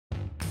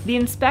The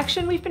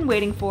inspection we've been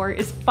waiting for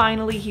is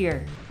finally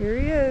here. Here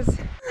he is.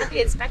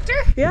 The inspector?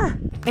 Yeah.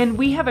 And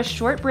we have a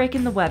short break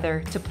in the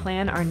weather to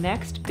plan our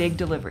next big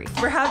delivery.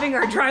 We're having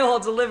our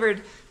drywall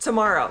delivered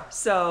tomorrow,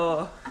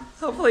 so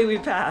hopefully we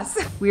pass.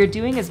 We are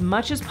doing as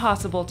much as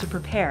possible to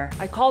prepare.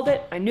 I called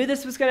it, I knew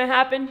this was gonna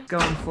happen.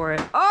 Going for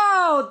it.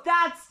 Oh,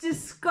 that's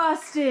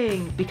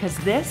disgusting! Because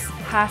this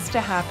has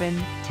to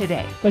happen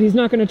today. But he's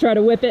not gonna try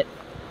to whip it?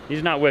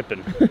 He's not whipping.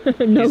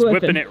 No He's whipping.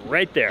 whipping it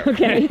right there.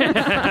 Okay.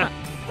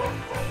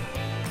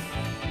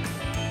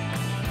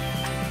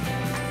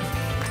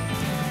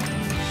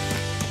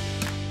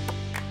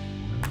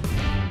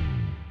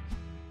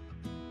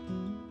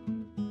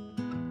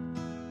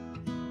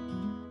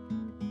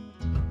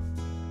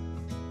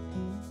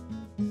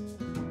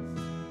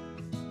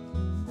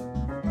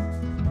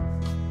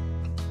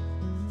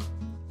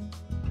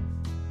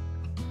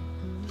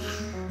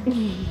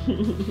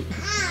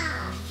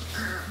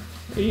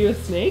 Are you a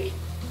snake?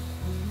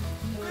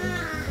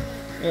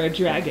 Or a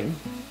dragon?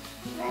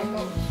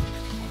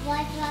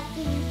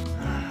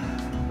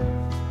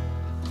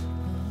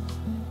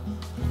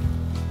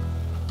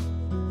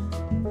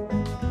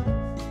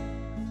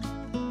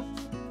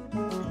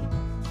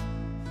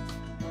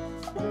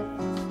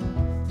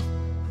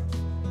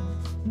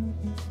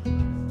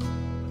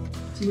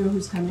 Do you know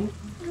who's coming?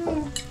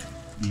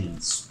 The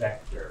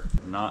inspector,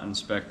 not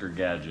Inspector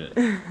Gadget.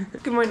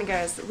 Good morning,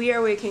 guys. We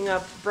are waking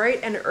up bright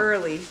and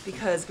early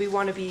because we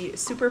want to be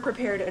super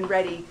prepared and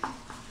ready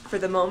for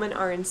the moment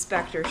our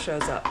inspector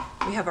shows up.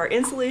 We have our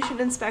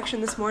insulation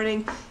inspection this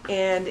morning,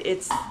 and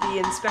it's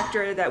the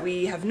inspector that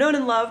we have known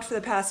and loved for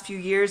the past few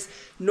years.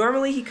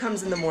 Normally he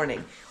comes in the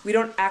morning. We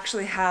don't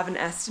actually have an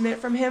estimate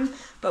from him,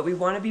 but we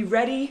want to be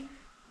ready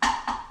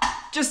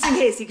just in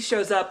case he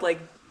shows up like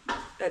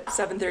at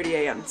 7:30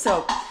 a.m.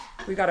 So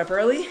we got up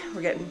early,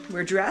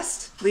 we're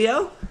dressed.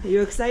 Leo, are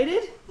you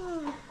excited?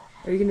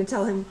 Are you gonna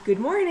tell him good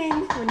morning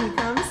when he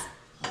comes?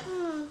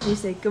 You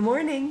say good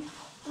morning.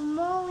 Good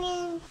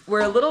morning.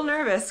 We're a little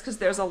nervous because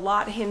there's a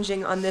lot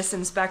hinging on this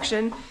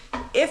inspection.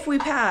 If we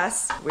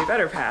pass, we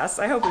better pass,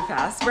 I hope we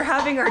pass. We're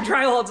having our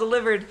drywall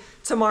delivered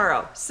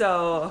tomorrow,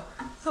 so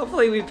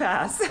hopefully we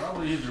pass.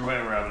 Probably either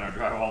way, we're having our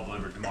drywall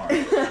delivered tomorrow.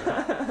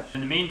 In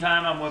the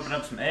meantime, I'm whipping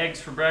up some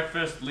eggs for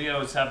breakfast.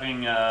 Leo's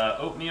having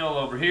oatmeal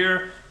over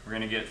here. We're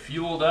gonna get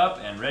fueled up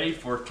and ready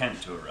for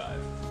Kent to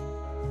arrive.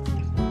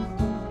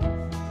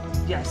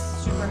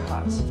 Yes, super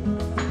hot.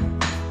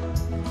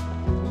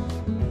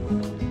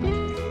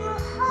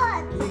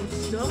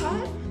 Still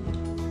hot?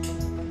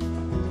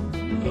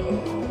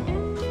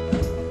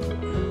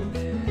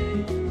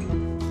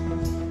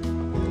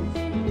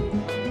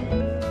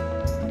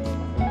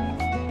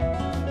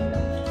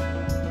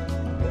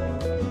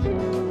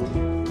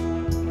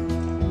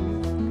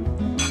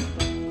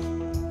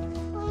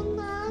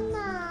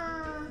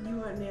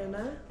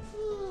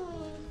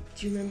 Do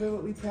you remember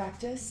what we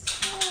practiced?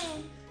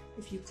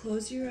 If you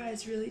close your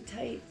eyes really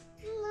tight.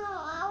 No,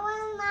 I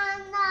want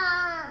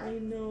Nana. I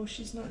know,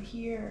 she's not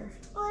here.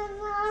 I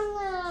want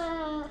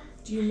Nana.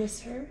 Do you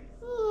miss her?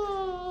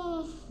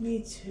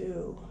 Me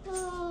too.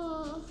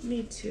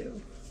 Me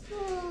too.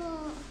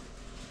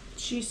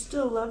 She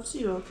still loves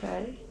you,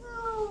 okay?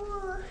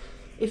 No.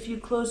 If you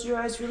close your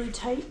eyes really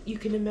tight, you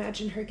can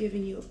imagine her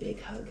giving you a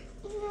big hug.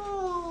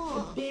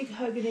 No. A big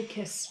hug and a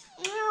kiss.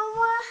 No,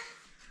 what?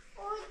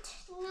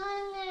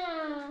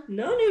 Nana.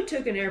 Nonu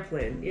took an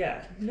airplane,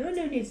 yeah.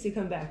 Nonu needs to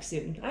come back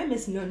soon. I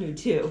miss Nonu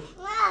too.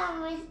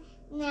 Mom,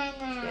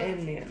 Nana.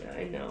 And Nana,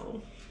 I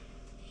know.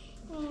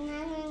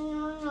 Nana,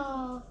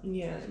 no.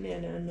 Yeah,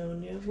 Nana,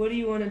 Nonu. What do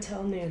you want to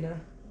tell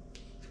Nana?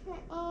 Do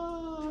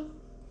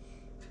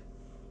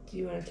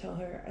you want to tell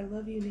her, I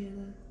love you,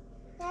 Nana?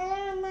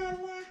 Hello,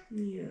 Mama.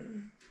 Yeah.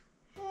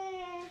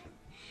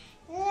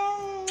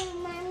 Hello,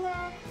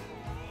 Mama.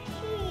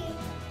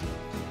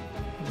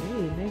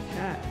 Hey, nice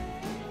hat.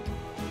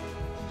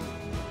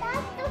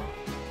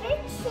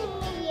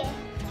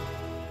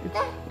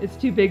 It's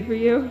too big for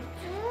you?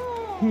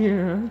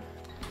 Yeah. How's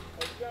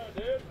it going,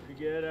 dude? Pretty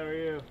good, how are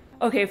you?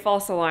 Okay,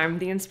 false alarm.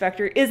 The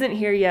inspector isn't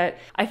here yet.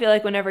 I feel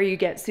like whenever you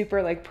get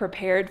super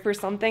prepared for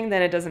something,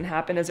 then it doesn't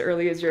happen as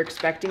early as you're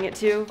expecting it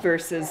to,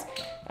 versus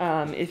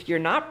if you're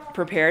not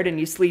prepared and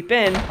you sleep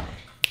in,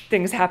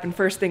 things happen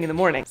first thing in the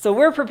morning. So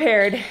we're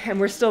prepared and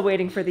we're still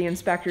waiting for the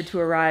inspector to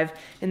arrive.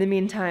 In the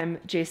meantime,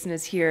 Jason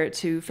is here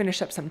to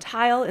finish up some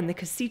tile in the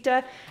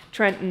casita.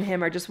 Trent and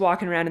him are just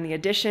walking around in the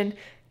addition,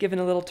 giving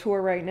a little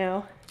tour right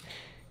now.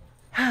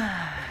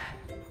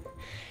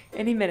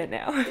 Any minute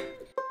now.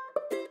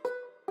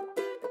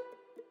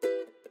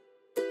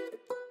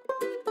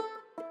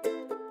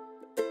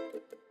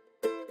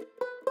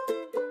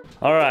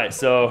 All right,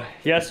 so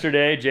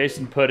yesterday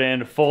Jason put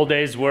in a full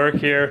day's work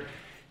here,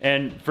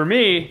 and for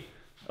me,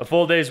 a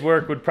full day's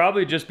work would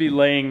probably just be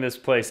laying this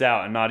place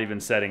out and not even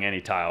setting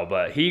any tile,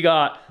 but he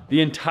got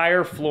the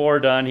entire floor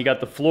done. He got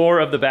the floor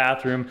of the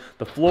bathroom,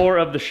 the floor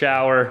of the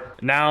shower.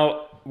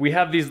 Now we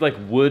have these like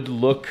wood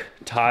look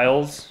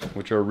tiles,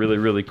 which are really,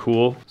 really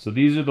cool. So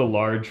these are the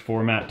large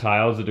format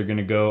tiles that are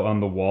gonna go on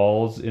the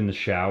walls in the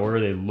shower.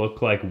 They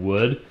look like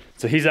wood.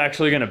 So he's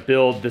actually gonna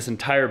build this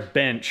entire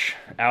bench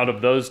out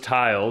of those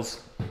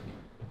tiles.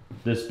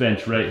 This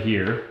bench right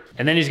here.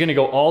 And then he's gonna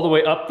go all the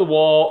way up the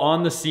wall,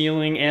 on the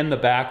ceiling and the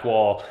back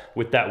wall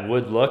with that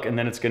wood look. And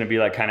then it's gonna be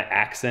like kind of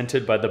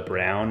accented by the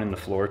brown in the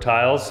floor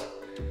tiles.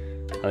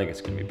 I think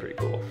it's gonna be pretty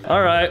cool.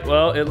 All right,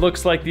 well, it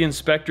looks like the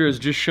inspector is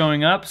just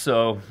showing up,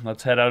 so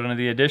let's head out into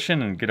the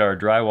addition and get our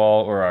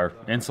drywall or our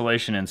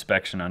insulation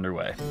inspection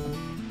underway.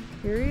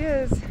 Here he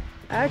is.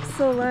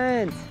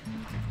 Excellent.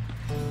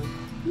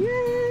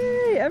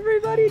 Yay!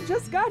 Everybody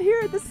just got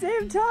here at the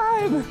same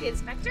time. The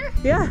inspector?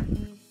 Yeah.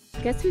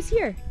 Guess who's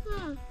here?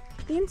 Hmm.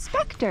 The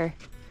inspector.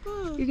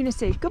 Hmm. You're gonna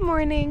say good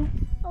morning.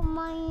 Oh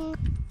my.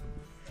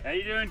 How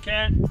you doing,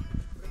 Kent?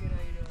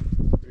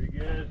 Pretty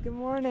good. Good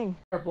morning.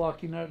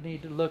 Block you not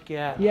need to look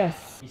at.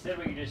 Yes. He said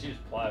we could just use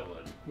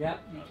plywood. Yep,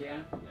 you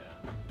can.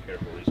 Yeah.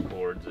 Careful, these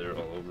cords, they're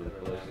all over the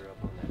place.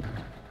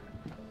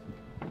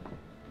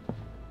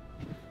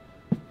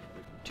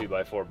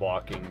 2x4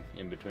 blocking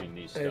in between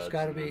these studs. It's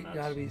gotta be and then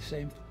that's- the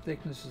same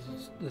thickness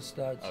as the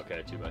studs.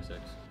 Okay, 2x6.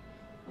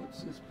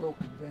 What's this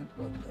broken vent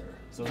up there?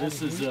 So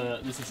this is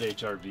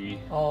HRV.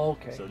 Oh,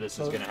 okay. So this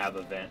is gonna have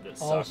a vent that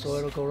Oh, sucks. so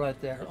it'll go right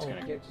there. It's Oh,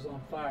 gonna- it catches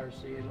on fire,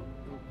 so it'll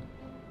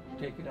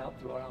take it out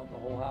throughout the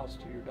whole house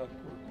to your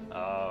ductwork.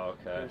 Oh,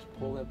 okay. Just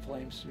pull them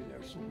flames through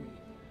there, so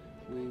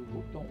we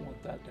don't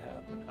want that to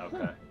happen.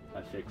 Okay.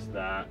 I fixed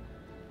that.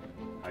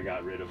 I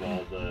got rid of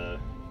all the,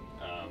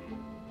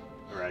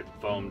 or I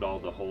foamed all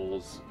the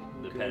holes,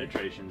 the Okay.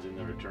 penetrations in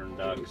the return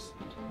ducts.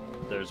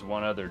 There's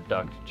one other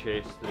duct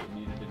chase that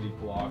needed to be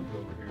blocked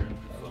over here and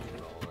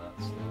foamed all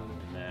that stuff.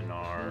 And then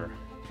our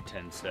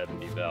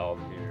 1070 valve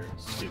here.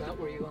 Is Stupid. that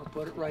where you're gonna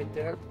put it right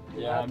there?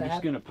 Yeah, I'm just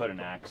That? gonna put an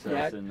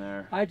access Yeah. in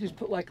there. I just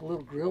put like a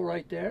little grill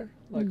right there,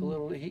 like a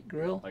little heat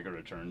grill. Like a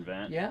return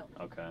vent? Yeah.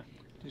 Okay.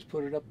 Just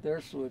put it up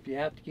there, so if you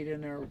have to get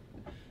in there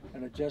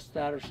and adjust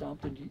that or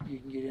something, you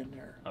can get in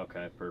there.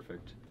 Okay,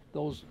 perfect.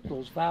 Those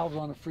valves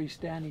on a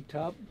freestanding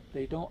tub,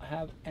 they don't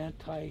have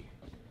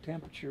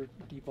anti-temperature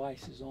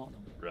devices on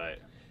them. Right,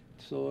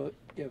 So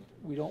if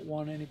we don't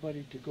want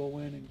anybody to go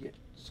in and get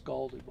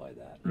scalded by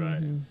that.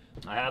 right.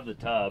 I have the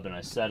tub and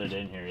I set it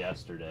in here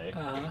yesterday.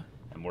 Uh-huh.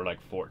 And we're like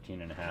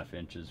 14.5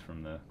 inches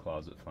from the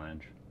closet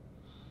flange.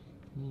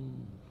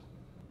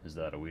 Is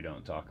that a we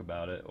don't talk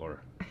about it,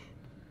 or?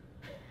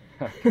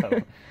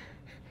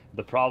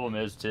 The problem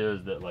is too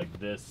is that like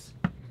this,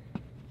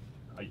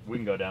 we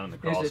can go down in the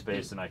crawl Is it-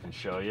 space and I can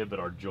show you, but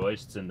our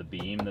joists and the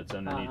beam that's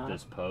underneath Uh-huh.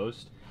 this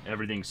post,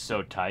 everything's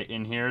so tight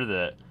in here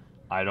that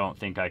I don't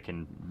think I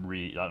can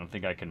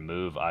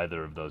move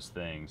either of those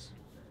things.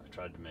 I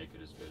tried to make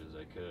it as good as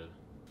I could.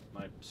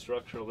 My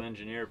structural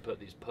engineer put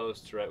these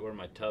posts right where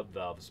my tub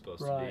valve is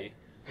supposed Right.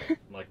 to be.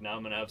 Like now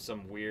I'm gonna have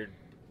some weird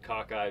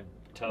cockeyed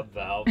tub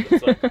valve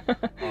that's like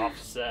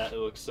offset. It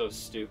looks so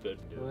stupid.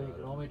 Well, you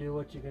can only do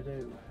what you can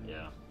do.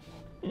 Yeah.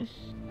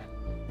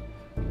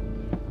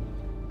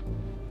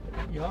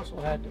 You also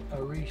had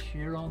a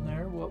re-shear on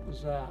there. What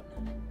was that?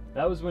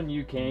 That was when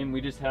you came.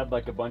 We just had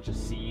like a bunch of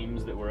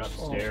seams that were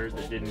upstairs Oh.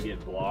 that didn't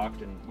get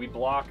blocked, and we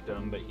blocked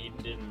them, but he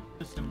didn't.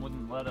 The system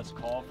wouldn't let us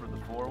call for the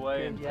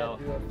four-way And you had until.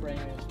 to do a frame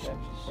inspection.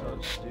 So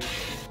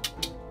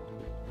stupid.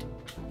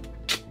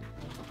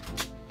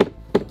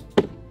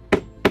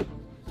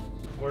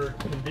 We're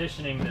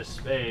conditioning this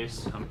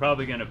space. I'm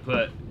probably gonna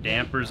put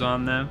dampers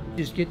on them.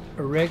 Just get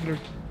a regular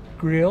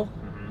grill.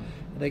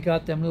 They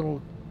got them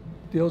little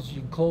deals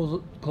you can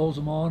close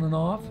them on and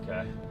off.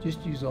 Okay.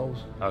 Just use those.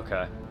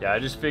 Okay. Yeah, I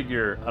just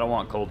figure I don't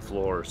want cold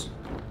floors.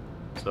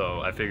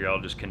 So I figure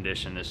I'll just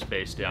condition this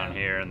space down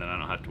here and then I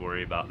don't have to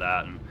worry about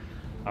that. And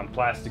I'm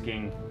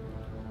plasticking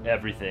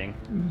everything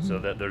so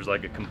that there's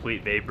like a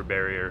complete vapor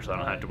barrier so I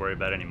don't have to worry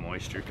about any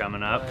moisture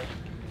coming up. Right.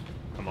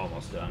 I'm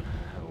almost done.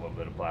 I have a little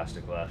bit of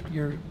plastic left.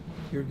 You're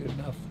good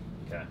enough.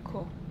 Okay.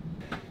 Cool.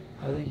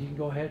 I think you can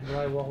go ahead and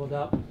drywall it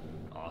up.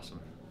 Awesome.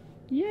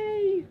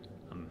 Yay.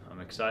 I'm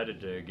excited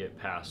to get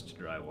past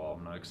drywall.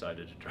 I'm not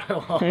excited to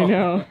drywall. I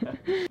know.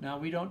 Now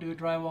we don't do a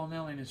drywall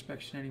nailing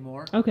inspection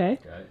anymore. Okay.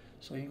 Okay.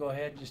 So you can go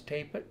ahead and just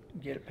tape it,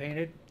 get it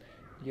painted,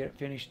 get it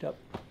finished up.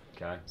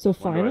 Okay. So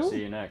When do I final?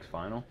 see you next?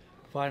 Final?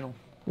 Final.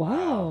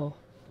 Wow.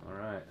 All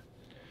right.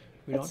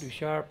 We don't do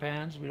shower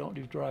pans, we don't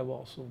do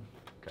drywall, so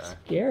Okay.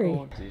 Scary.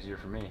 Going. It's easier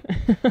for me.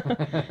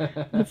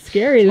 That's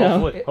scary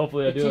though.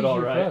 Hopefully I It's do it all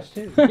easier for right. us,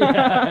 too.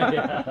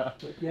 Yeah.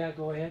 But yeah,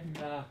 go ahead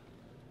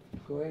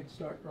and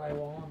start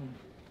drywalling and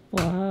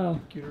Wow.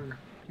 get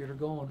her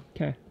going.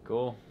 Okay.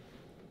 Cool.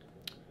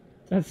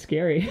 That's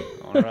scary.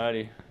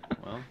 Alrighty.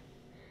 Well,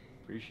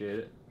 appreciate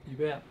it. You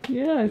bet.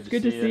 Yeah, it's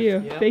good to see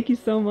you. Yeah. Thank you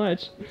so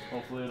much.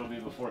 Hopefully it'll be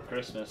before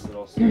Christmas that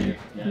I'll see you.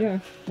 Yeah.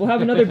 We'll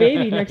have another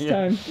baby next Yeah.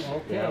 time.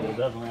 Okay. Yeah, we'll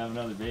definitely have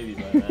another baby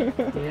by then.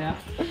 Yeah.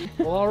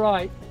 Well, all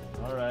right.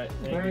 All right.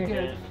 Thank Very you,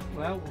 good. Ken.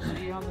 Well, we'll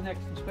see you on the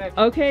next inspection.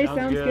 Okay,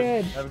 sounds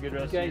good. Have a good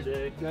rest You guys, of your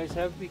day. you guys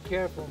have to be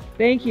careful.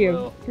 Thank you.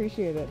 Will.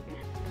 Appreciate it.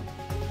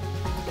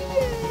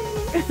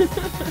 Yay!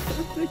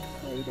 That's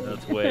exciting.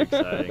 That's way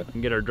exciting. We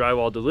can get our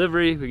drywall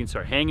delivery, we can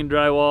start hanging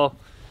drywall,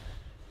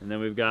 and then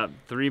we've got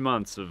 3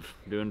 months of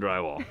doing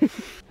drywall.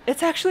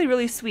 It's actually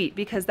really sweet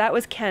because that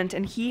was Kent,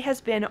 and he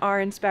has been our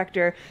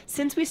inspector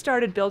since we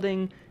started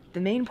building the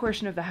main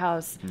portion of the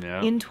house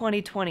in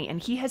 2020,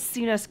 and he has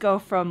seen us go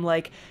from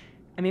like,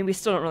 I mean, we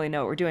still don't really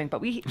know what we're doing,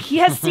 but he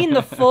has seen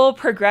the full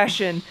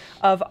progression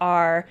of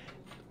our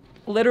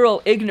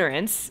literal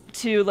ignorance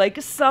to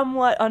like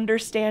somewhat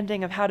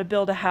understanding of how to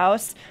build a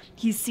house.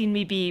 He's seen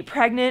me be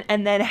pregnant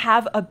and then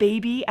have a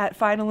baby at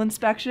final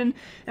inspection,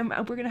 and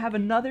we're gonna have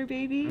another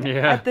baby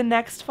at the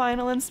next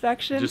final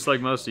inspection. Just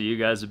like most of you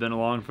guys have been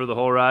along for the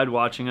whole ride,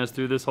 watching us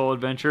through this whole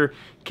adventure,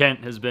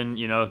 Kent has been,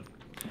 you know,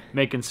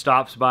 making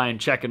stops by and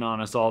checking on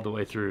us all the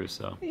way through.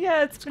 So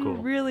yeah, it's been cool.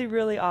 Really,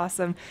 really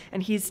awesome.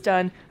 And he's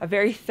done a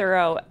very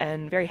thorough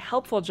and very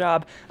helpful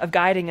job of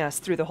guiding us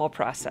through the whole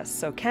process.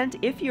 So Kent,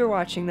 if you're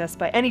watching this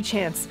by any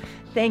chance,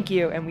 thank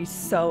you, and we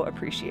so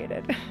appreciate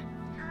it.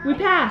 We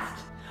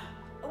passed!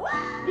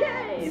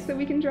 Yay! So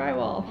we can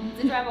drywall.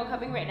 Is the drywall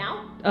coming right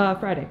now?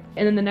 Friday.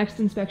 And then the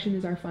next inspection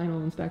is our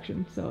final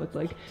inspection. So it's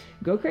like,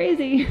 go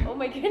crazy. Oh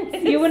my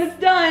goodness. See you when it's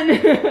done.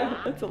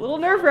 It's a little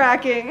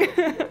nerve-wracking.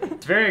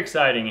 It's very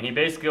exciting, and he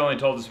basically only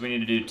told us we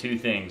need to do 2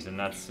 things, and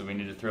that's we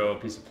need to throw a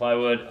piece of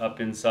plywood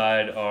up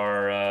inside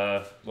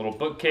our little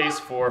bookcase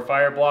for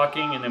fire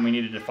blocking, and then we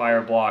needed to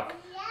fire block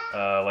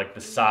like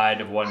the side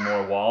of one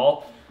more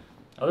wall.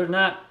 Other than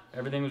that,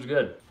 everything was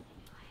good.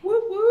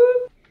 Whoop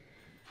whoop.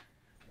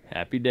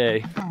 Happy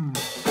day.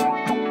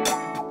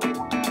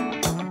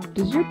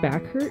 Does your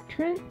back hurt,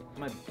 Trent?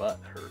 My butt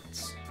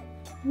hurts.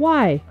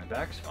 Why? My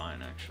back's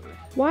fine, actually.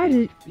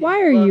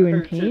 Why are you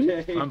in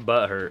pain? My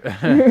butt hurt.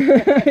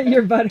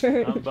 Your butt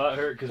hurt? I'm butt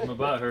hurt because my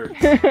butt hurts.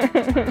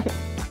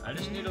 I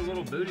just need a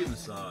little booty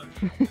massage.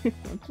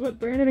 That's what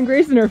Brandon and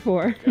Grayson are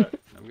for.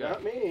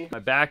 Got me. My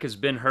back has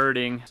been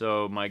hurting,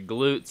 so my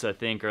glutes, I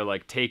think, are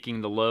like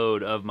taking the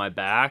load of my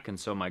back, and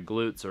so my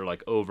glutes are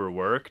like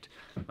overworked.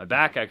 My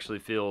back actually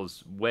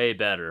feels way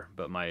better,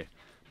 but my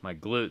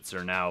glutes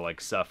are now like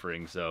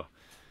suffering, so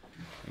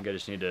I think I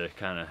just need to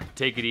kind of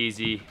take it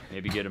easy,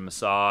 maybe get a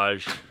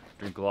massage,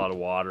 drink a lot of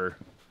water.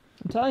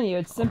 I'm telling you,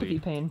 it's sympathy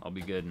pain. I'll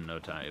be good in no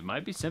time. It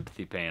might be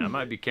sympathy pain. I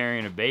might be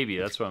carrying a baby.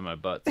 That's why my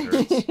butt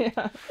hurts. Yeah.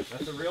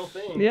 That's a real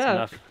thing.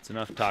 Yeah. It's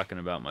enough talking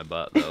about my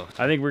butt, though.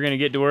 I think we're going to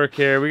get to work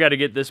here. We got to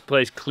get this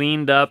place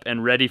cleaned up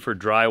and ready for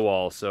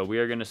drywall. So we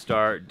are going to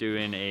start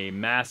doing a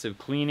massive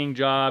cleaning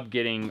job,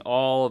 getting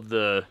all of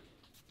the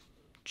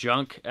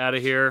junk out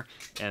of here,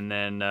 and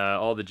then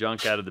all the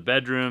junk out of the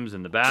bedrooms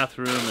and the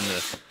bathroom and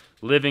the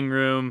living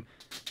room.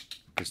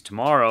 Because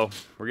tomorrow,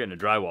 we're getting a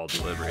drywall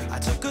delivery. I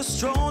took a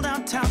stroll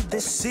downtown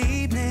this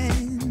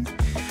evening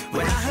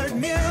when I heard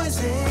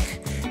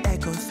music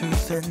echo through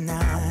the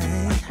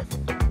night.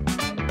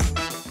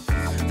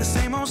 The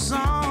same old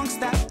songs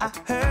that I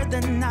heard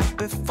the night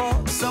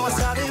before. So I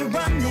started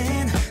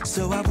running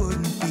so I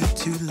wouldn't be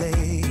too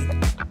late.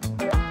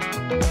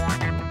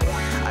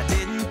 I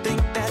didn't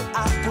think that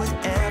I would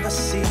ever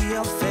see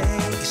your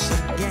face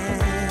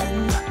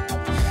again,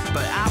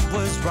 but I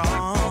was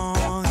wrong.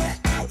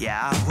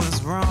 Yeah, I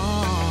was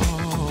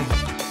wrong.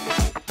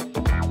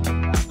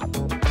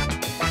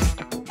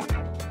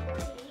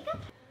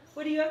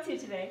 What are you up to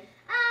today?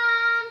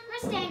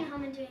 We're staying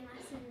home and doing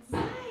lessons.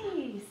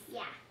 Nice.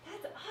 Yeah.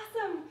 That's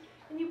awesome.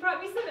 And you brought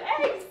me some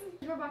eggs.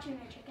 We're watching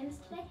our chickens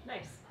today.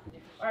 Nice.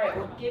 All right,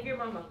 well, give your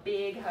mom a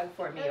big hug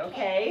for me,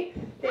 okay?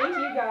 Thank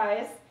you,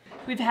 guys.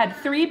 We've had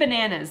 3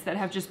 bananas that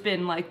have just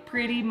been like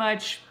pretty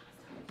much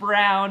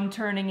brown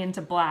turning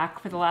into black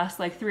for the last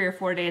like 3 or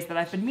 4 days that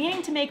I've been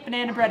meaning to make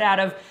banana bread out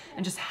of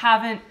and just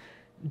haven't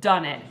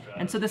done it.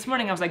 And so this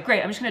morning I was like,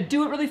 great, I'm just gonna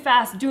do it really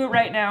fast, do it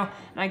right now.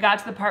 And I got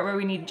to the part where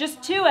we need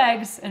just 2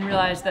 eggs and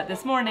realized that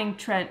this morning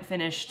Trent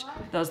finished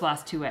those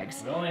last 2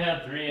 eggs. We only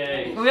had 3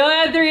 eggs. We only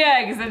had 3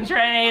 eggs and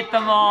Trent ate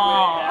them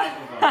all.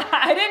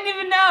 I didn't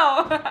even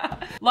know.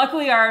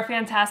 Luckily our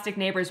fantastic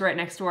neighbors right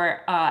next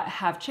door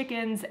have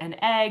chickens and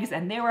eggs,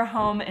 and they were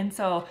home, and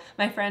so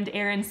my friend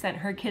Erin sent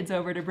her kids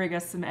over to bring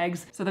us some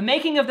eggs. So the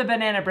making of the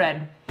banana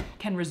bread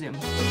can resume.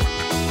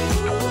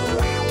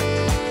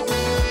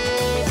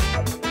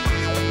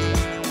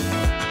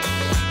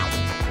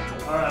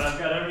 Alright, I've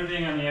got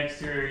everything on the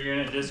exterior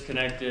unit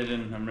disconnected,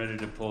 and I'm ready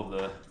to pull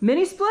the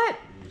Mini split?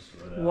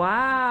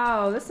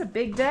 Wow, this is a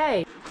big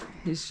day.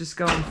 He's just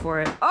going for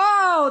it.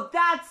 Oh,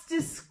 that's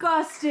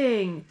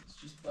disgusting.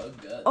 It's just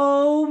bug guts.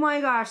 Oh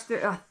my gosh,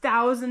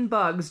 1,000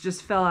 bugs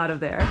just fell out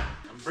of there.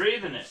 I'm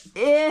breathing it.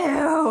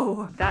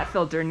 Ew. That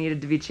filter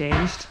needed to be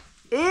changed.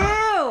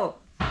 Ew.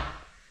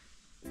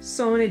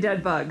 So many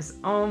dead bugs.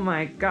 Oh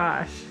my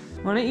gosh.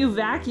 Why don't you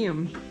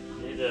vacuum?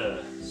 Need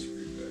a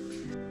screwdriver.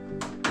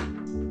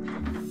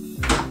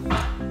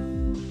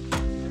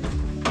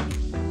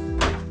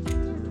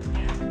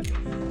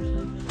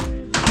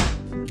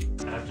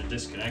 I have to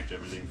disconnect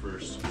everything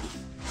first.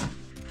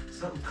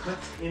 Something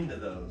clipped into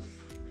those.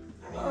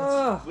 I mean,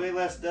 Ugh. it's way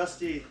less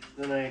dusty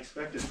than I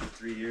expected for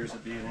 3 years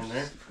of being in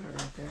there.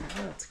 Right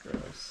there. That's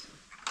gross.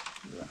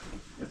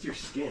 That's your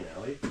skin,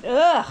 Allie.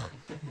 Ugh!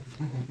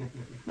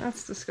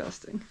 That's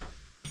disgusting.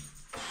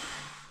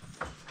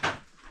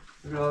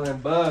 Look at all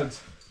them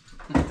bugs.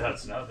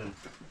 That's nothing.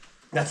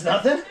 That's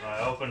nothing? When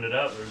I opened it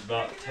up, there's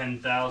about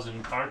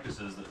 10,000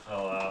 carcasses that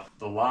fell out.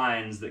 The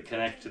lines that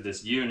connect to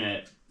this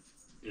unit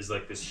is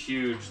like this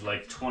huge,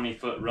 like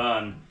 20-foot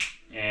run,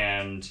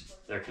 and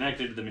they're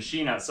connected to the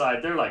machine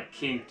outside. They're like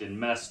kinked and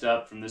messed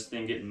up from this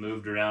thing getting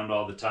moved around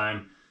all the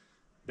time.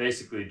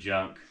 Basically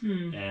junk.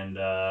 And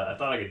I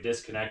thought I could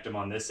disconnect them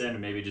on this end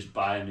and maybe just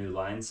buy a new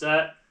line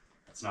set.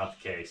 That's not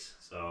the case.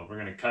 So we're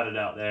gonna cut it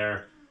out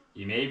there.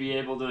 You may be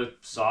able to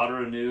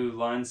solder a new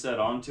line set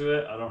onto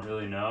it. I don't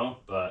really know,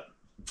 but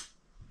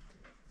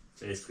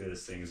basically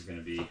this thing is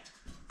gonna be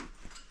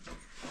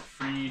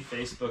free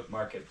Facebook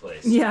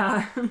Marketplace.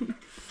 Yeah. One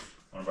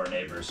of our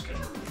neighbors can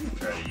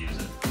try to use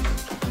it.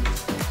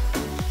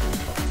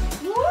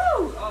 Woo!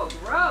 Oh,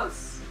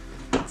 gross.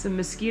 It's a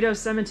mosquito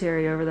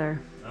cemetery over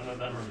there. None of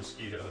them are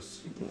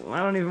mosquitoes. I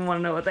don't even want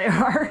to know what they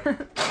are.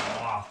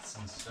 Moths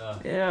and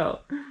stuff. Ew.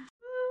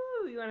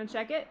 Ooh, you want to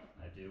check it?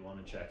 I do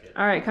want to check it.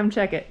 All right, come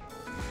check it.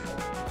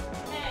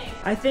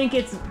 I think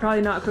it's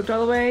probably not cooked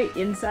all the way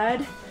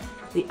inside.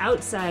 The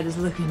outside is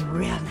looking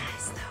real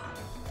nice though.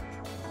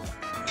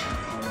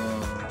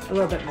 A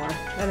little bit more.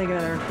 I think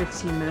another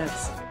 15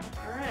 minutes.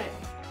 All right,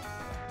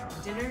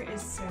 dinner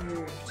is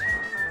served.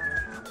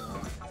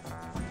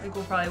 I think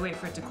we'll probably wait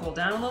for it to cool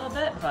down a little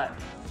bit, but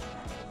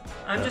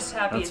I'm just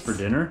happy That's for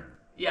dinner?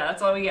 Yeah,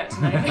 that's all we get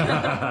tonight.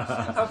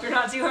 Hope you're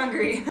not too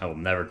hungry. I will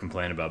never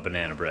complain about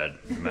banana bread,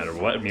 no matter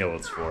what meal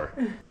it's for.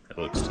 It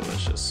looks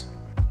delicious.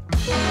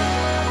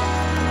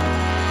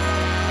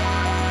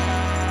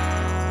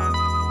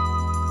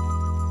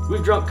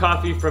 We've drunk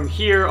coffee from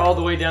here all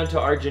the way down to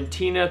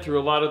Argentina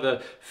through a lot of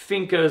the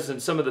fincas and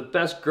some of the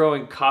best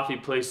growing coffee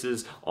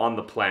places on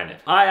the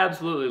planet. I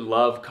absolutely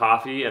love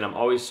coffee and I'm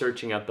always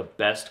searching out the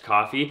best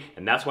coffee,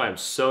 and that's why I'm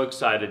so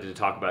excited to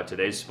talk about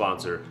today's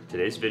sponsor.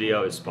 Today's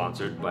video is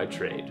sponsored by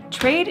Trade.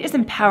 Trade is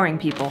empowering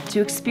people to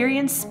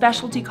experience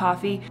specialty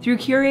coffee through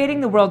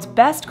curating the world's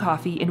best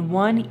coffee in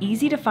one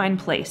easy-to-find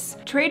place.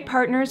 Trade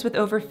partners with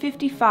over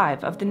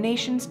 55 of the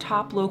nation's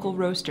top local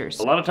roasters.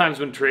 A lot of times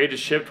when Trade is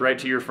shipped right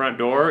to your front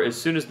door, as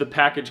soon as the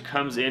package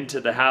comes into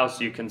the house,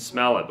 you can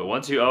smell it. But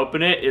once you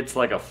open it, it's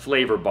like a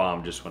flavor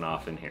bomb just went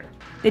off in here.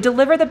 They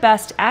deliver the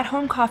best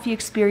at-home coffee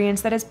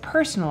experience that is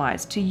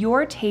personalized to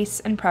your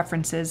tastes and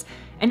preferences,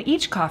 and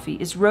each coffee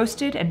is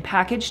roasted and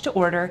packaged to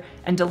order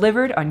and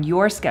delivered on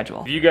your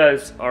schedule. If you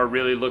guys are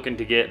really looking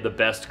to get the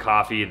best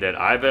coffee that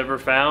I've ever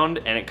found,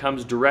 and it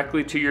comes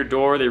directly to your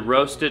door, they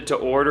roast it to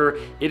order,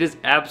 it is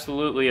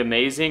absolutely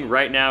amazing.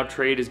 Right now,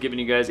 Trade is giving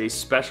you guys a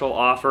special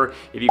offer.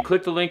 If you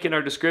click the link in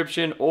our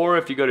description, or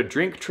if you go to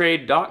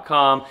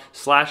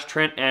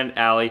drinktrade.com/Trent and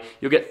Allie,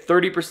 you'll get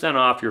 30%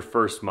 off your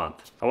first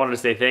month. I wanted to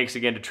say thanks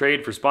again to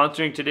Trade for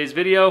sponsoring today's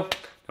video.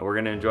 Now we're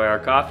gonna enjoy our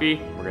coffee.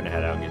 We're gonna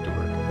head out and get to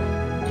work.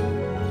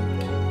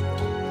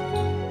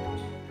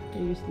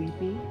 Are you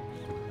sleepy?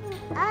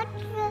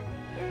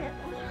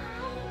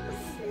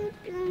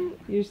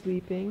 You're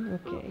sleeping?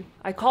 Okay.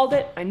 I called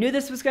it. I knew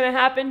this was going to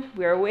happen.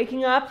 We are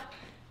waking up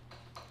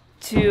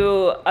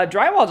to a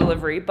drywall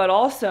delivery, but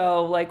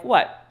also, like,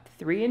 what,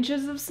 3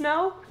 inches of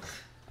snow?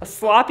 A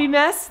sloppy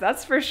mess,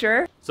 that's for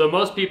sure. So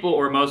most people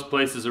or most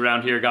places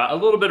around here got a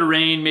little bit of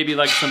rain, maybe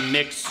like some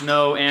mixed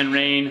snow and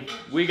rain.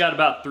 We got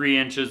about 3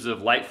 inches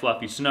of light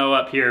fluffy snow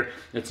up here.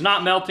 It's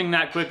not melting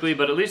that quickly,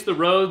 but at least the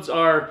roads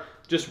are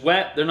just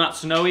wet, they're not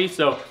snowy,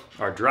 so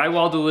our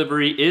drywall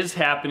delivery is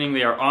happening.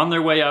 They are on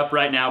their way up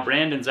right now.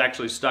 Brandon's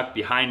actually stuck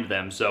behind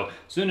them, so as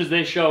soon as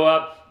they show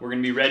up, we're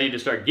gonna be ready to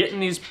start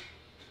getting these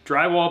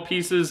drywall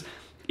pieces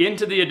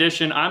into the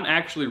addition. I'm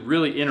actually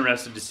really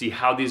interested to see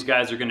how these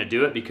guys are gonna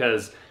do it,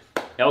 because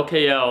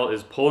LKL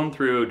is pulling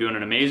through, doing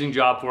an amazing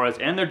job for us,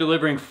 and they're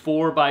delivering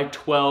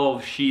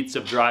 4x12 sheets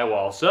of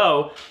drywall.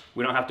 So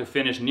we don't have to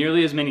finish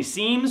nearly as many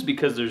seams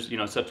because there's, you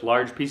know, such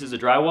large pieces of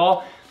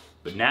drywall.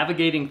 But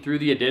navigating through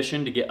the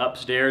addition to get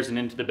upstairs and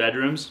into the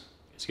bedrooms,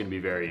 it's gonna be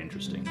very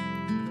interesting.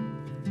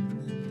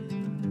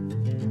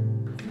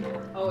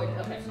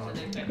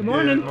 Good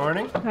morning. Good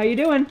morning. How you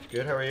doing?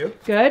 Good, how are you?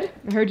 Good.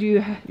 I heard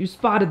you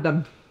spotted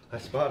them. I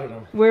spotted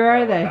them. Where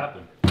are they?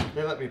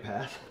 They let me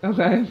pass.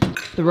 Okay.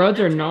 The roads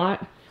are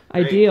not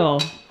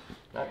ideal.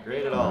 Not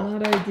great at all.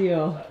 Not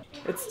ideal.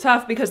 It's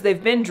tough because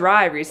they've been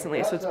dry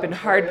recently, so it's been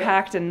hard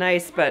packed and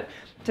nice, but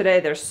today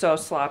they're so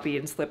sloppy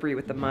and slippery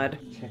with the mud.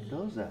 Check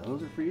those out.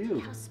 Those are for you.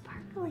 How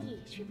sparkly.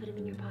 Should we put them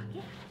in your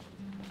pocket?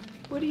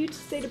 What do you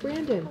say to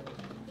Brandon?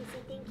 You say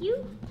thank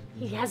you?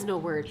 He has no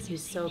words.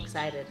 He's so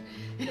excited.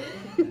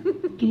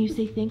 Can you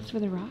say thanks for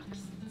the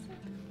rocks?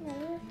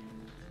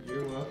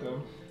 You're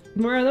welcome.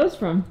 Where are those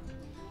from?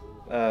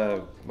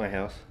 My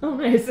house. Oh,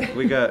 nice.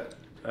 We got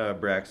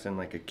Braxton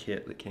like a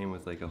kit that came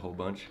with like a whole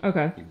bunch.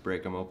 Okay. You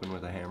break them open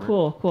with a hammer.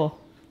 Cool, cool.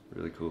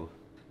 Really cool.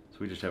 So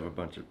we just have a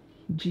bunch of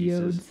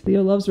Geodes. pieces.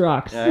 Theo loves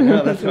rocks. Yeah, I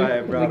know, that's why I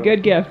It's brought a them.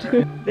 good gift.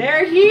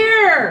 They're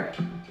here!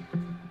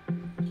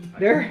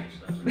 They're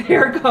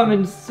They're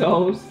coming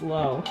so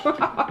slow.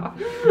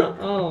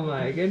 Oh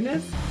my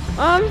goodness.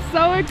 I'm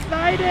so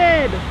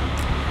excited.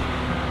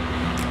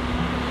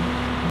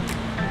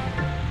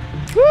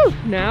 Whew,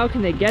 now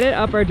can they get it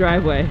up our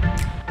driveway?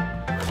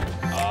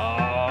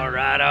 All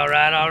right, all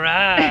right, all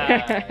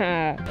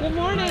right. Good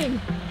morning.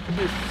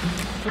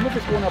 Some of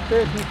it's going up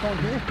there, it's going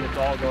here. It's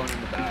all going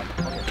in the back.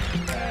 And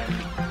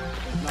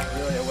there's not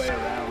really a way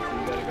around, so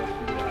you gotta go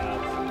through the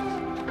house.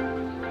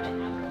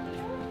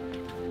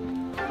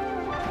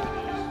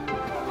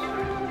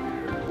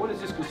 What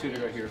is this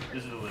considered right here?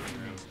 This is the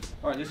living room.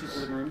 All right, this is the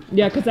living room.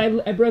 Yeah, because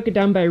I broke it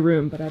down by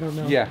room, but I don't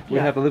know. Yeah, we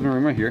have the living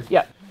room right here.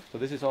 Yeah. So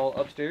this is all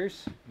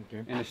upstairs,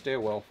 and the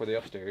stairwell for the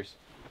upstairs.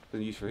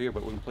 Been used for here,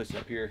 but we can place it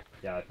up here.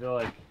 Yeah, I feel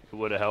like it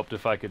would have helped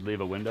if I could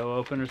leave a window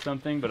open or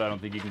something, but I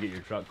don't think you can get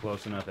your truck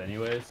close enough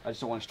anyways. I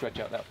just don't want to stretch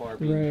out that far.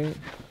 Right.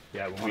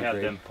 Yeah, when we On had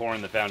grade. them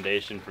pouring the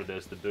foundation for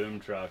this, the boom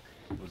truck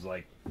was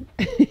like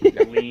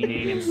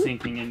leaning and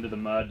sinking into the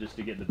mud just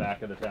to get the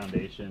back of the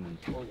foundation. And,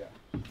 Oh yeah.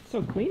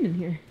 So clean in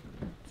here.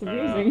 It's it's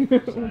amazing.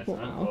 nice,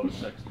 Wow. huh?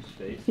 Extra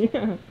space.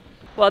 Yeah.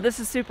 Well, this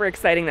is super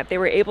exciting that they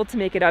were able to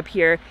make it up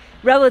here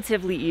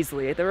relatively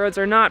easily. The roads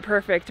are not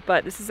perfect,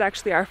 but this is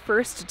actually our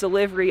first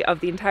delivery of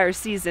the entire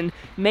season.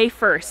 May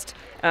 1st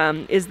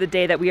is the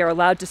day that we are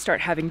allowed to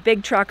start having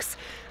big trucks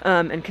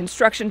and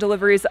construction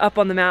deliveries up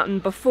on the mountain.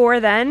 Before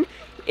then,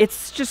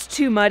 it's just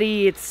too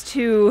muddy, it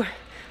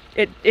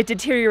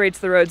deteriorates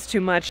the roads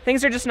too much.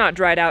 Things are just not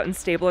dried out and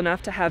stable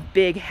enough to have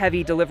big,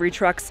 heavy delivery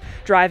trucks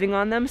driving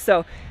on them.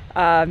 So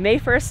May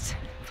 1st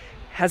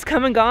has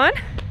come and gone,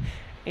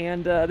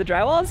 and the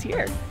drywall is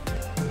here.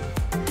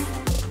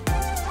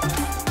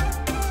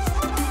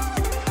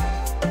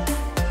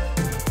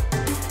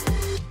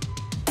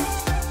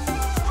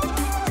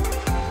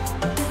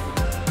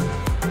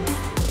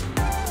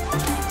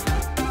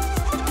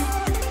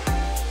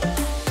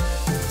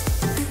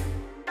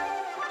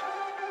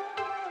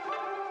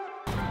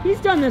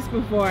 He's done this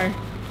before.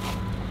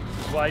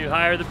 That's why you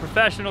hire the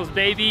professionals,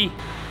 baby.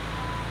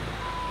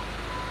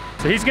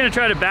 So he's gonna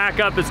try to back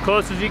up as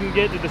close as he can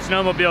get to the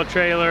snowmobile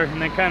trailer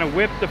and then kind of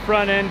whip the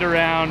front end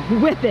around.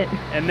 Whip it.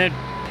 And then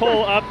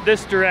pull up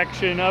this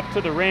direction, up to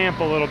the ramp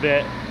a little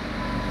bit.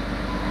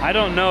 I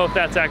don't know if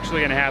that's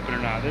actually gonna happen or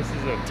not. This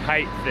is a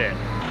tight fit.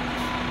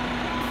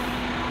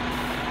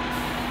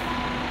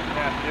 I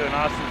have to do an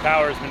Austin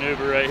Powers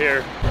maneuver right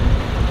here.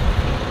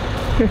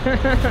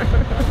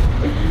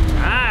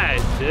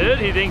 Nice, dude.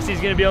 He thinks he's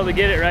gonna be able to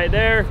get it right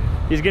there.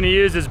 He's gonna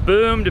use his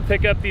boom to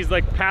pick up these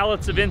like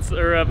pallets of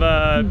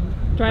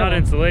not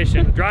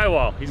insulation,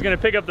 drywall. He's gonna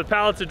pick up the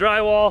pallets of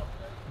drywall,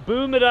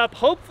 boom it up,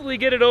 hopefully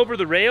get it over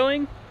the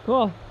railing.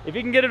 Cool. If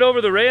he can get it over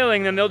the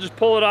railing, then they'll just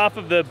pull it off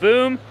of the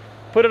boom,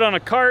 put it on a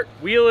cart,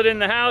 wheel it in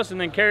the house,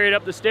 and then carry it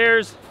up the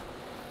stairs.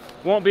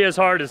 Won't be as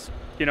hard as,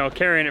 you know,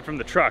 carrying it from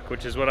the truck,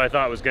 which is what I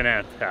thought was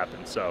gonna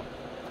happen, so.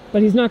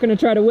 But he's not gonna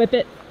try to whip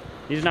it?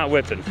 He's not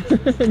whipping.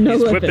 No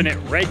He's whipping. whipping it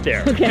right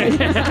there. Okay.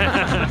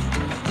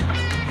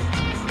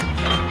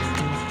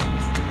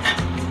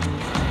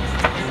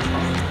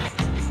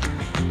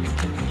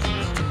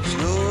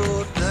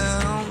 Slow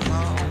down,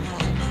 mama.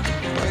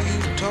 Why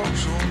you talk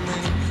so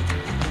mean?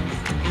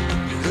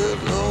 Good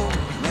Lord,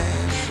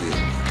 man, shit.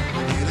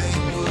 It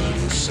ain't what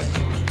it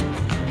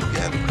seems.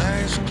 Got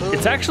nice clothes.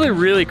 It's actually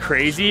really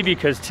crazy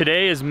because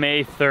today is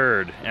May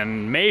 3rd,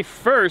 and May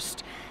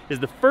 1st is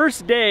the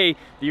first day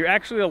that you're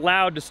actually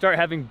allowed to start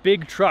having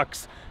big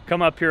trucks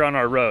come up here on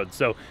our road.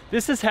 So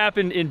this has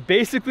happened in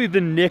basically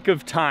the nick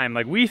of time.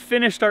 Like, we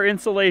finished our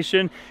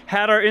insulation,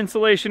 had our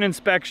insulation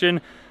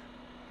inspection,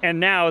 and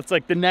now it's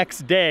like the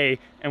next day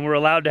and we're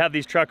allowed to have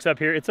these trucks up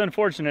here. It's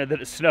unfortunate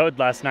that it snowed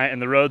last night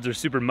and the roads are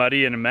super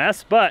muddy and a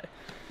mess, but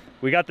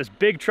we got this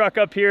big truck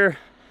up here.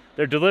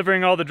 They're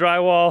delivering all the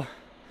drywall,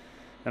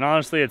 and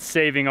honestly, it's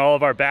saving all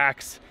of our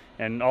backs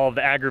and all of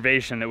the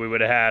aggravation that we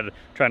would have had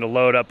trying to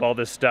load up all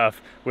this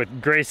stuff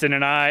with Grayson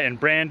and I and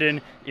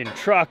Brandon in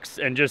trucks,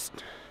 and just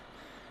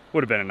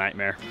would have been a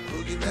nightmare.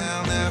 Boogie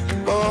down at the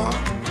bar.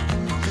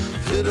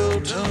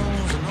 Fiddle tunes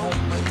and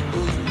homemade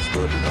booze,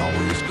 but it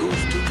always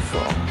goes too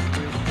far.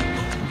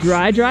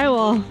 Dry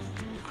drywall.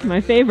 My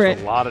favorite.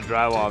 A lot of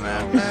drywall,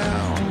 man.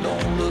 Now,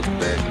 don't look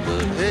back,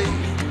 but hey,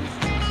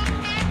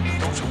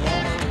 don't you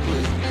wanna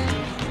play?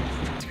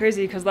 It's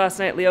crazy because last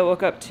night Leo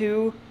woke up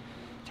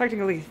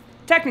technically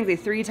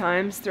 3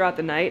 times throughout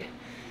the night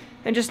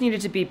and just needed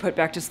to be put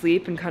back to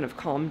sleep and kind of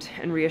calmed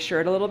and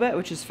reassured a little bit,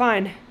 which is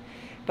fine.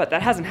 But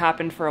that hasn't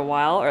happened for a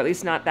while, or at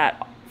least not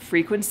that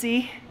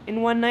frequency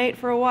in one night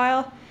for a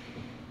while.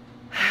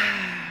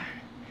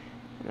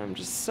 And I'm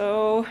just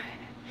so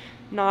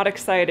not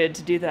excited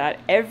to do that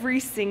every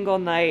single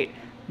night,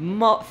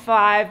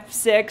 5,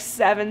 6,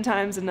 7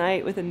 times a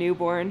night with a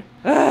newborn.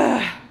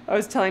 I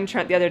was telling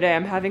Trent the other day,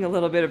 I'm having a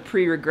little bit of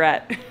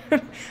pre-regret.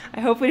 I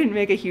hope we didn't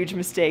make a huge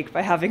mistake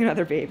by having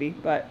another baby,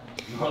 but...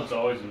 No, it's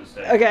always a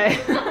mistake. Okay.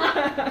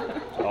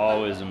 It's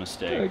always a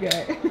mistake.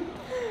 Okay.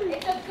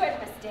 It's a good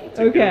mistake. It's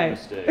a good Okay.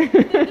 mistake.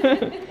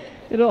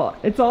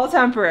 It's all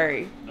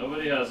temporary. Nobody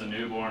Somebody has a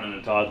newborn and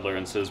a toddler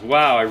and says,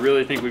 wow, I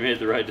really think we made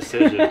the right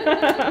decision.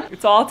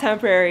 It's all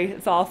temporary,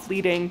 it's all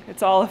fleeting,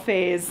 it's all a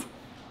phase.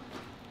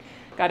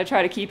 Gotta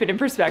try to keep it in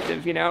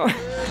perspective, you know?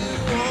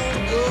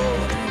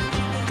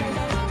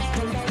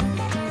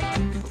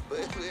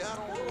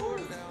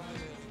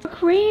 A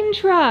crane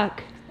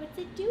truck. What's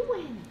it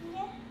doing?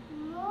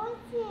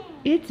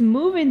 It's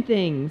moving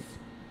things.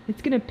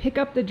 It's gonna pick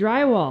up the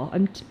drywall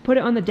and put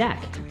it on the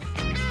deck.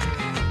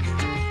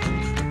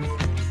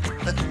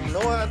 No,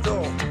 I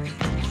don't.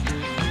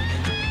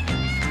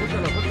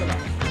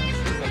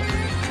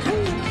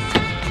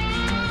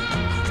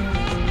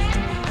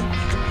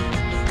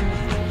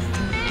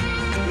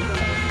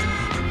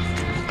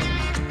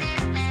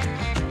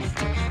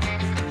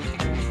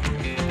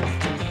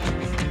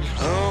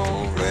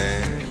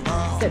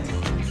 Sit.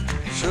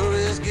 Sure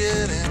is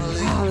getting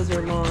late. Oh, those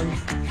are long.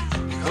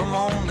 Come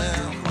on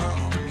now,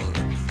 mama.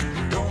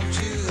 Don't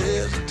you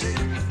hesitate.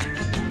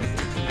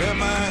 Grab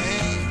my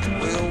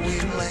hand, well,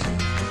 we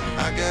land.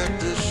 I got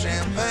the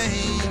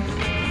champagne.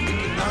 We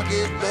can knock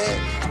it back,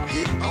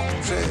 get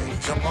on track.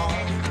 Jump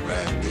on,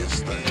 ride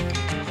this thing.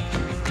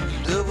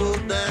 Double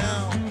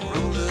down,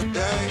 roll the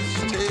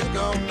dice. Take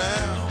off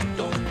now,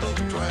 don't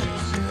think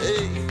twice.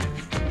 Hey,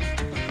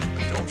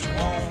 don't you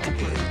want to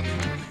play?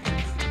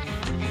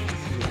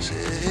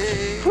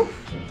 Whew.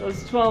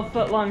 Those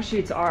 12-foot long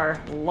sheets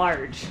are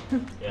large.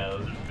 Yeah,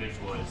 those are big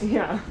boys.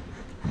 Yeah.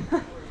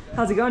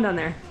 How's it going down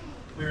there?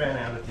 We ran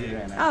out of tea.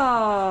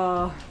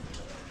 Oh.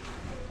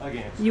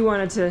 Again. You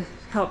wanted to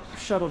help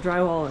shuttle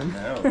drywall in.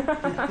 No.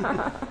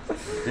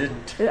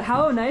 Didn't.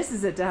 How nice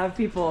is it to have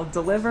people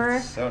deliver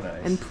So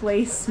nice. and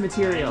place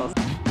materials?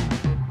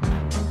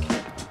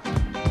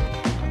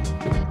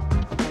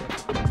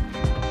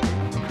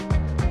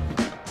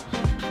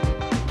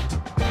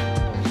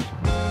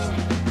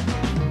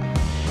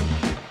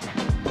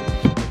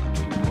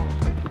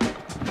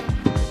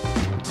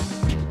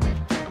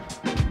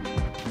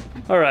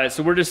 All right,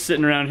 so we're just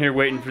sitting around here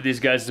waiting for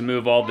these guys to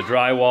move all the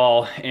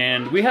drywall,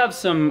 and we have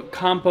some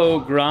Campo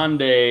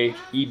Grande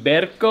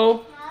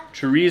Iberico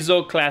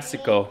Chorizo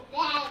Classico.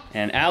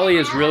 And Allie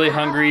is really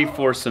hungry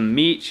for some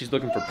meat. She's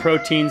looking for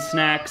protein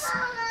snacks.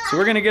 So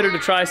we're gonna get her to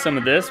try some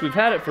of this. We've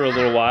had it for a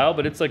little while,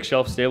 but it's like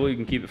shelf stable, you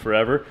can keep it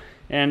forever.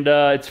 And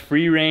it's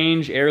free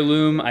range,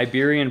 heirloom,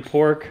 Iberian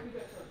pork,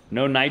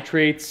 no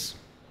nitrates.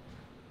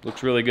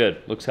 Looks really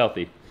good, looks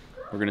healthy.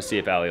 We're gonna see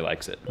if Allie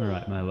likes it. All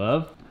right, my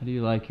love. How do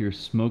you like your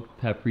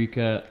smoked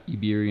paprika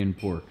Iberian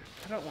pork?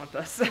 I don't want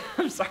this.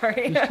 I'm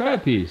sorry. Just try a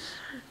piece.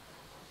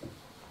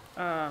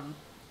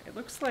 It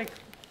looks like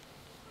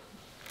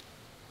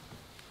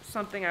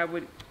something I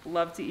would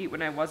love to eat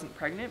when I wasn't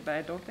pregnant, but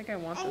I don't think I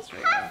want this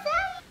right now.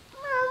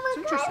 It's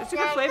interesting. It's a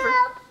good flavor.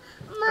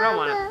 I don't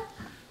want it.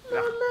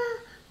 No.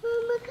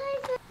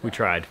 We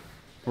tried.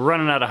 We're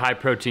running out of high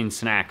protein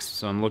snacks,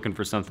 so I'm looking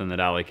for something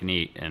that Allie can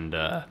eat. And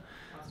I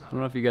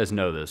don't know if you guys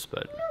know this,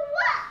 but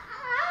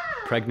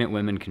pregnant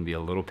women can be a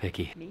little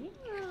picky. Me?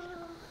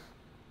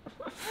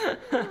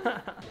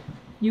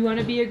 You want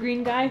to be a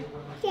green guy?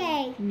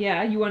 Okay.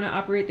 Yeah, you want to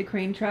operate the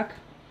crane truck?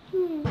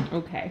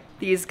 Okay.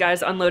 These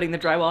guys unloading the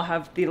drywall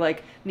have the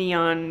like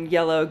neon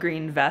yellow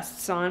green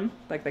vests on,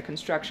 like the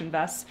construction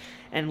vests,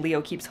 and Leo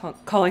keeps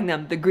calling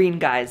them the green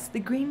guys. The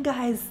green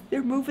guys,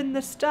 they're moving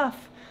the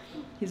stuff.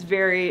 He's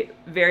very,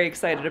 very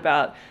excited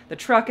about the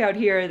truck out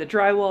here, the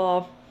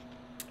drywall,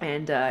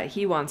 and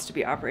he wants to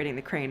be operating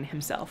the crane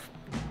himself.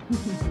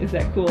 Is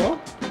that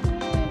cool?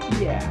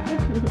 Yeah.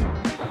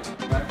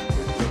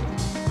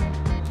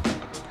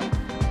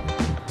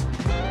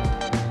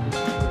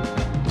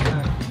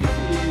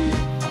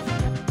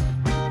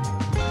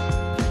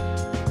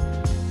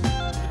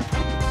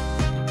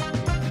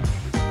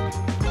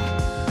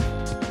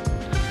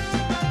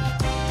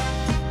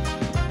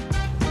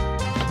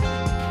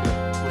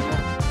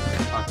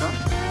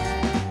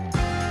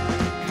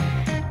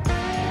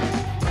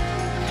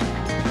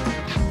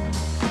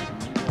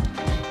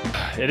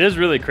 It is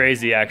really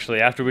crazy, actually.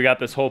 After we got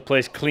this whole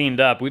place cleaned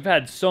up, we've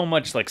had so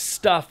much like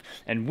stuff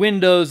and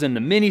windows and the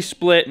mini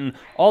split and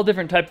all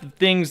different types of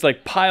things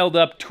like piled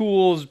up,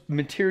 tools,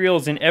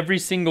 materials in every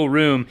single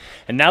room.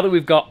 And now that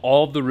we've got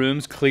all of the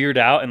rooms cleared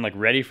out and like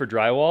ready for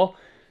drywall,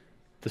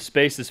 the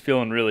space is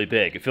feeling really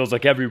big. It feels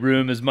like every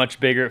room is much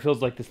bigger. It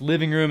feels like this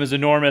living room is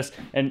enormous.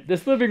 And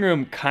this living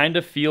room kind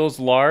of feels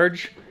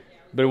large,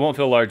 but it won't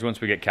feel large once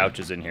we get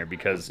couches in here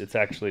because it's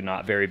actually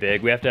not very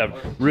big. We have to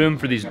have room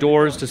for these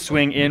doors to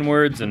swing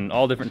inwards and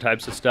all different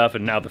types of stuff.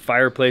 And now the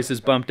fireplace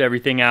has bumped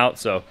everything out.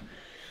 So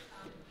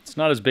it's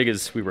not as big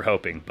as we were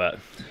hoping, but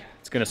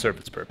it's gonna serve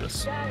its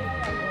purpose.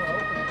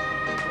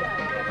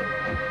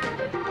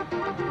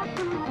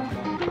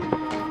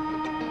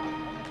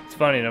 It's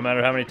funny, no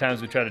matter how many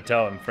times we try to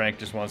tell him, Frank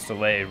just wants to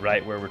lay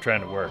right where we're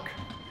trying to work.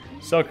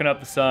 Soaking up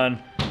the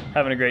sun,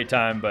 having a great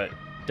time, but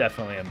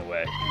definitely in the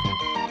way.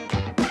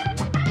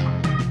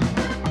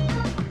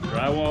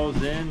 Drywall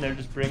is in, they're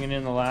just bringing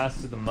in the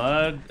last of the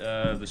mud,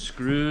 the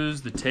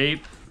screws, the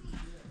tape.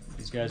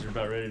 These guys are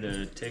about ready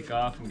to take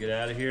off and get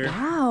out of here.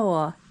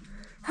 Wow.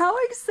 How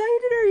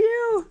excited are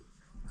you?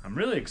 I'm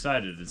really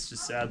excited. It's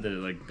just sad that it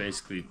like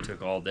basically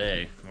took all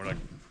day. We're like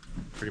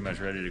pretty much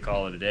ready to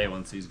call it a day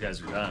once these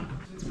guys are done.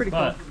 It's pretty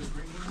But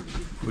cool.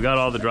 we got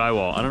all the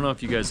drywall. I don't know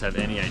if you guys have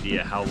any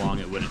idea how long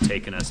it would have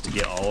taken us to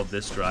get all of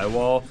this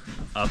drywall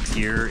up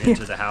here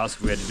into the house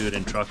if we had to do it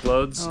in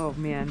truckloads. Oh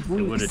man, It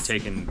would have weeks.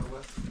 taken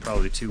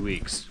probably 2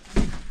 weeks.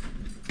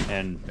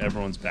 And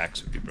everyone's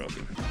backs would be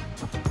broken.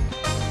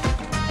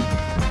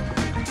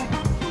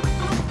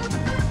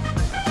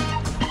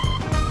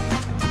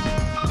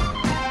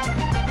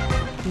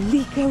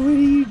 Lika, what are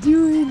you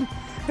doing?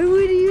 What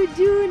are you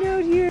doing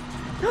out here?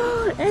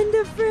 And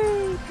the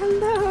Frank,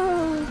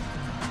 hello.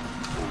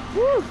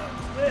 Woo.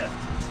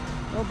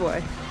 Oh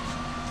boy.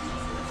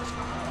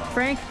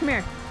 Frank, come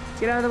here.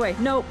 Get out of the way.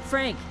 No,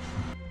 Frank.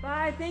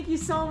 Bye, thank you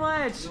so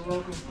much. You're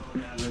welcome.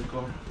 Very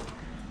cool.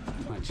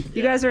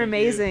 You guys are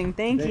amazing.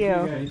 Thank you.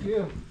 Thank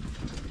you.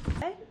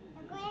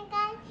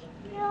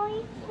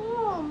 Really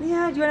cool.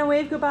 Yeah, do you want to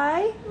wave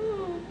goodbye?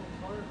 Hmm.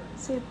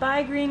 Say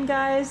bye, green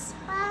guys.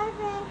 Bye,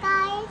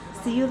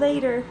 guys. See you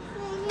later.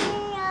 See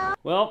you.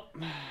 Well,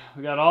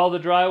 we got all the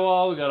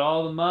drywall, we got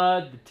all the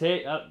mud, the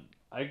tape.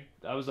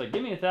 I was like,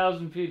 give me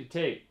 1,000 feet of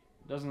tape.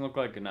 Doesn't look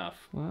like enough.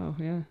 Wow,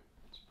 yeah.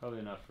 It's probably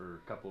enough for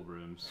a couple of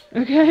rooms,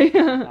 Okay.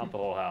 not the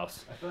whole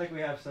house. I feel like we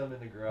have some in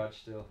the garage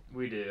still.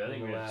 We do. I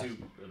think we have Last. 2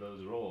 of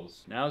those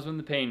rolls. Now's when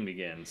the pain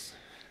begins.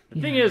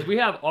 The thing is, we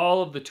have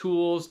all of the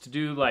tools to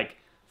do like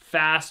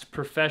fast,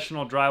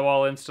 professional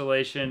drywall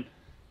installation,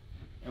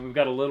 and we've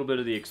got a little bit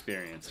of the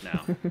experience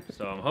now.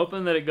 So I'm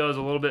hoping that it goes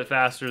a little bit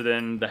faster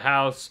than the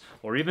house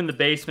or even the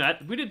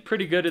basement. We did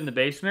pretty good in the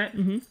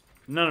basement.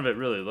 None of it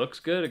really looks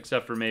good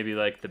except for maybe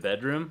like the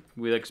bedroom.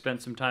 We like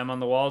spent some time on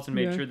the walls and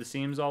made sure the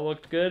seams all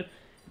looked good.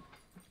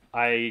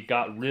 I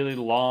got really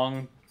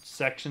long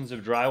sections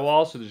of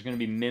drywall, so there's going to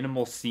be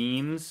minimal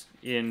seams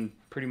in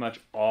pretty much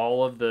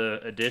all of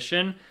the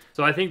addition.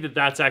 So I think that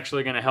that's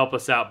actually going to help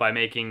us out by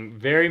making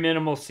very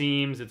minimal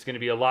seams. It's going to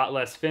be a lot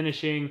less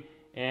finishing,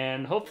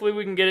 and hopefully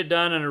we can get it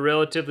done in a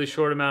relatively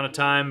short amount of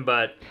time,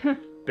 but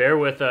bear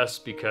with us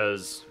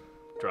because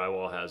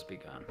drywall has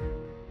begun.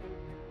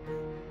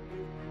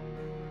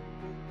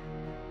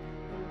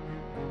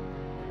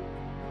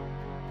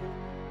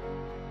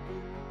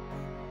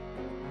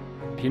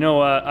 You know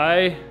what?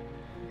 I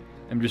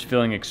am just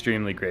feeling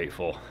extremely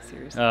grateful.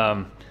 Seriously.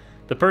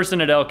 The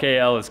person at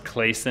LKL is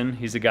Clayson.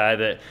 He's a guy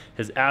that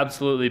has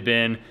absolutely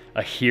been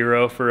a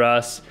hero for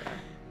us.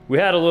 We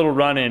had a little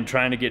run-in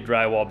trying to get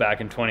drywall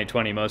back in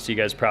 2020. Most of you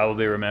guys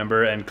probably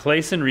remember. And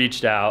Clayson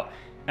reached out,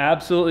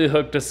 absolutely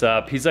hooked us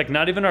up. He's like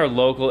not even our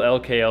local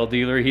LKL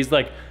dealer. He's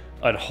like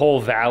a whole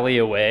valley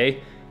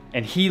away.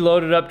 And he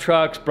loaded up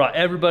trucks, brought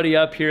everybody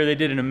up here. They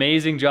did an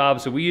amazing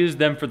job. So we used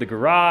them for the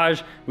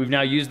garage. We've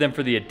now used them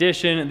for the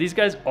addition. And these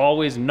guys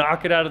always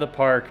knock it out of the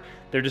park.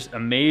 They're just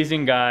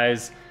amazing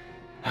guys.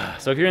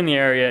 So if you're in the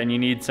area and you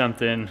need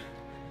something,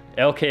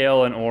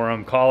 LKL and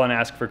Orem, call and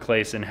ask for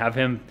Clayson. Have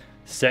him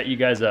set you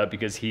guys up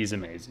because he's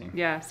amazing.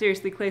 Yeah,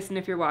 seriously, Clayson,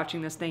 if you're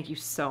watching this, thank you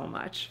so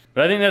much.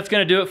 But I think that's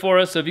going to do it for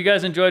us. So if you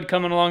guys enjoyed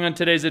coming along on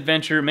today's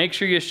adventure, make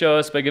sure you show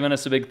us by giving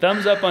us a big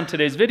thumbs up on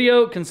today's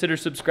video. Consider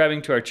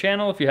subscribing to our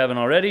channel if you haven't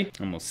already.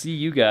 And we'll see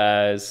you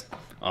guys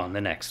on the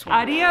next one.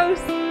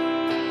 Adios.